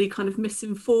just slightly kind of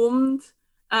misinformed.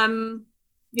 Anything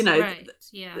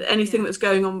that's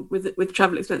going on with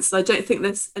travel expenses. I don't think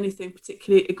there's anything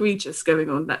particularly egregious going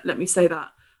on. Let me say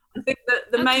that. I think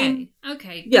that the main. I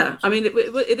mean,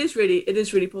 it is really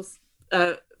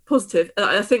positive.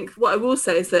 I think what I will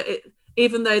say is that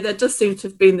even though there does seem to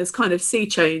have been this kind of sea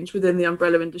change within the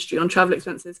umbrella industry on travel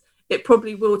expenses, it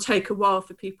probably will take a while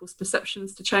for people's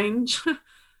perceptions to change.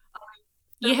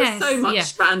 There's so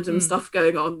much random stuff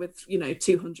going on with,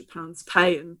 £200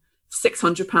 pay and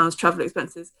 £600 travel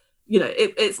expenses.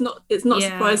 It's not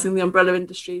surprising the umbrella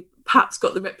industry perhaps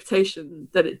got the reputation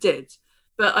that it did.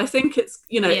 But I think it's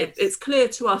it's clear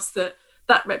to us that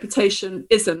reputation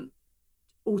isn't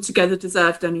altogether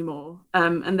deserved anymore,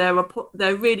 and there are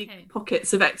really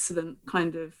pockets of excellent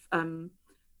kind of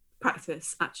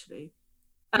practice actually.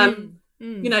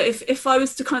 If I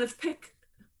was to kind of pick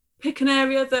an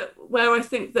area where I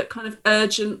think that kind of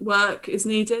urgent work is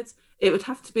needed, it would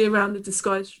have to be around the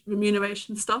disguised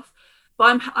remuneration stuff.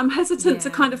 But I'm hesitant to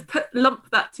kind of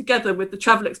lump that together with the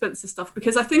travel expenses stuff,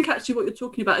 because I think actually what you're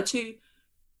talking about are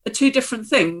two different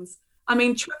things. I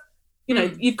mean,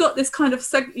 you've got this kind of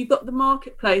you've got the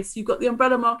marketplace, you've got the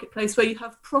umbrella marketplace where you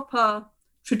have proper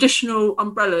traditional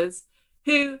umbrellas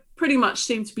who pretty much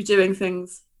seem to be doing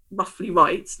things roughly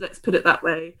right, let's put it that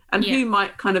way, and who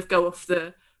might kind of go off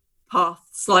the path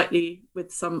slightly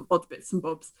with some odd bits and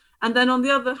bobs. And then on the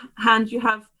other hand, you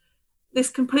have this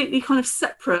completely kind of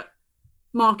separate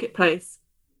marketplace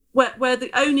where the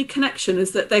only connection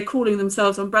is that they're calling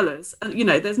themselves umbrellas. And,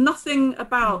 there's nothing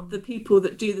about the people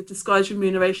that do the disguised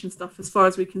remuneration stuff, as far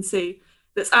as we can see,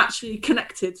 that's actually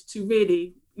connected to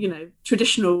really,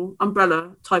 traditional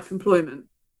umbrella type employment.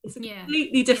 It's a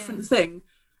completely different thing.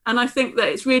 And I think that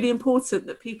it's really important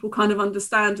that people kind of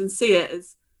understand and see it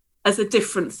as a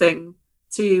different thing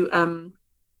to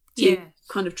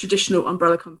kind of traditional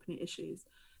umbrella company issues.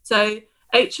 So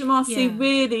HMRC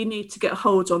really need to get a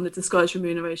hold on the disguised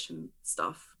remuneration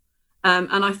stuff.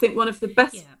 And I think one of the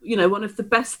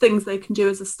best things they can do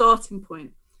as a starting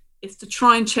point is to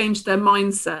try and change their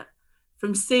mindset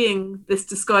from seeing this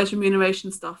disguised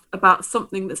remuneration stuff about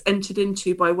something that's entered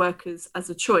into by workers as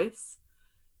a choice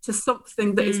to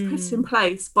something that is put in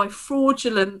place by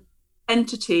fraudulent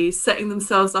entities setting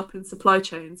themselves up in supply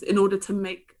chains in order to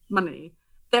make money.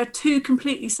 They're two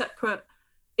completely separate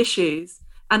issues.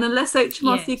 And unless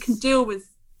HMRC can deal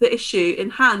with the issue in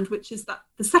hand, which is that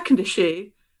the second issue,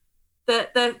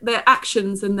 their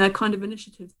actions and their kind of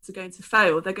initiatives are going to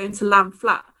fail. They're going to land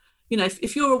flat.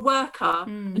 If you're a worker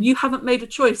and you haven't made a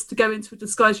choice to go into a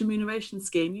disguised remuneration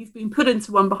scheme, you've been put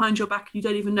into one behind your back and you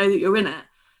don't even know that you're in it.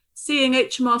 Seeing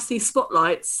HMRC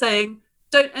spotlights saying,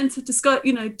 don't enter disguise,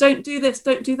 don't do this,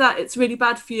 don't do that, it's really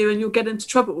bad for you and you'll get into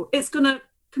trouble. It's going to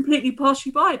completely pass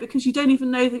you by because you don't even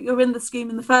know that you're in the scheme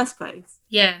in the first place.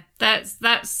 Yeah, that's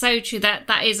so true.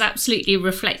 That is absolutely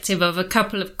reflective of a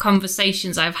couple of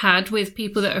conversations I've had with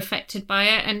people that are affected by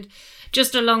it. And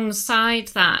just alongside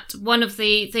that, one of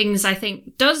the things I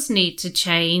think does need to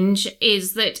change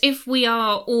is that if we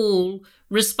are all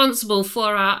responsible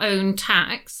for our own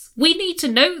tax, we need to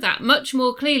know that much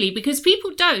more clearly, because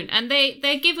people don't, and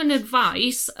they're given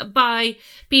advice by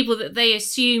people that they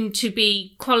assume to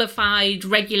be qualified,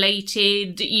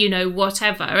 regulated,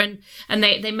 whatever, and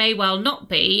they may well not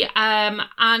be, and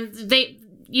they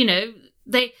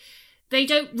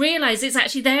don't realise it's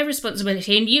actually their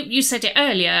responsibility. And you said it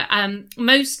earlier,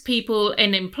 most people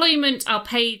in employment are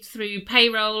paid through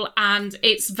payroll, and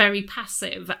it's very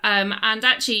passive. And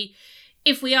actually,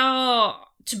 if we are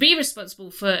to be responsible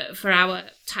for our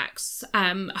tax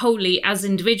wholly as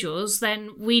individuals, then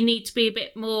we need to be a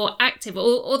bit more active,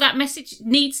 or that message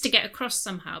needs to get across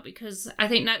somehow, because I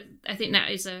think that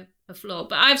is a flaw.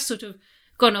 But I've sort of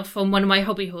gone off on one of my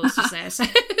hobby horses there, so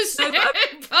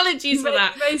apologies for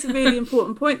that. You raise a really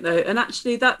important point though, and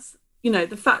actually that's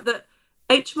the fact that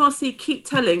HMRC keep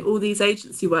telling all these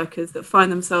agency workers that find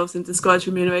themselves in disguised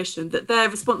remuneration that they're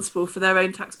responsible for their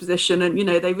own tax position, and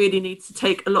they really need to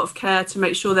take a lot of care to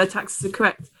make sure their taxes are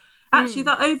correct. Actually,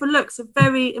 that overlooks a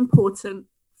very important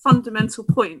fundamental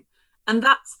point, and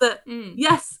that's that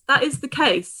yes, that is the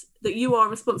case, that you are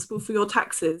responsible for your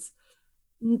taxes,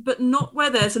 but not where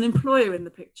there's an employer in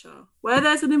the picture. Where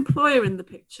there's an employer in the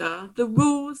picture, the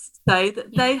rules say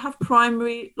that they have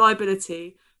primary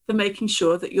liability for making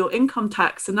sure that your income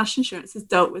tax and national insurance is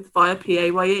dealt with via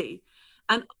PAYE.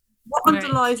 And what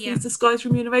underlies these disguised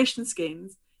remuneration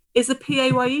schemes is a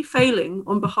PAYE failing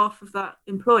on behalf of that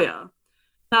employer.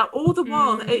 Now, all the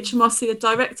while the HMRC are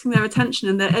directing their attention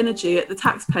and their energy at the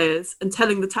taxpayers and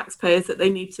telling the taxpayers that they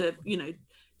need to,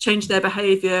 change their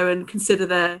behaviour and consider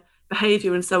their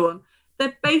behaviour and so on,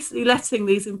 they're basically letting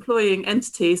these employing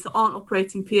entities that aren't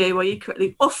operating PAYE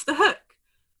correctly off the hook.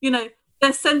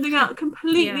 They're sending out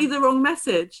completely the wrong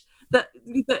message, that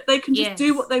they can just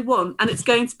do what they want, and it's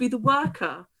going to be the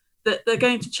worker that they're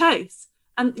going to chase.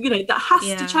 And, that has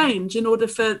to change in order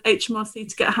for HMRC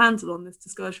to get a handle on this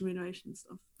disguised remuneration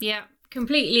stuff. Yeah,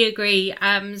 completely agree.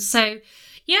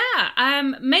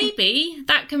 Maybe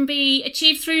that can be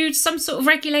achieved through some sort of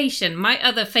regulation. My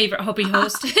other favourite hobby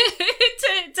horse to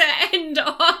end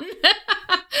on.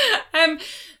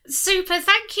 Super.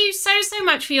 Thank you so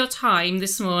much for your time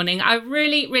this morning. I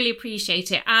really, really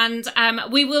appreciate it. And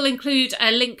we will include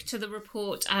a link to the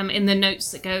report in the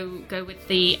notes that go with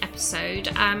the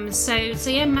episode.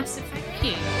 Massive thank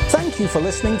you. Thank you for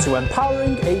listening to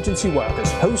Empowering Agency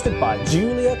Workers, hosted by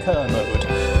Julia Kermode.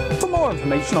 For more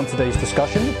information on today's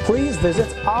discussion, please visit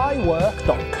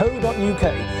iwork.co.uk,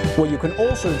 where you can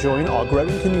also join our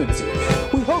growing community.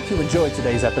 We hope you enjoyed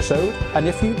today's episode, and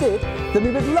if you did, then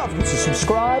we would love you to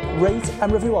subscribe, rate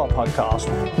and review our podcast.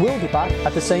 We'll be back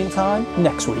at the same time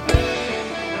next week.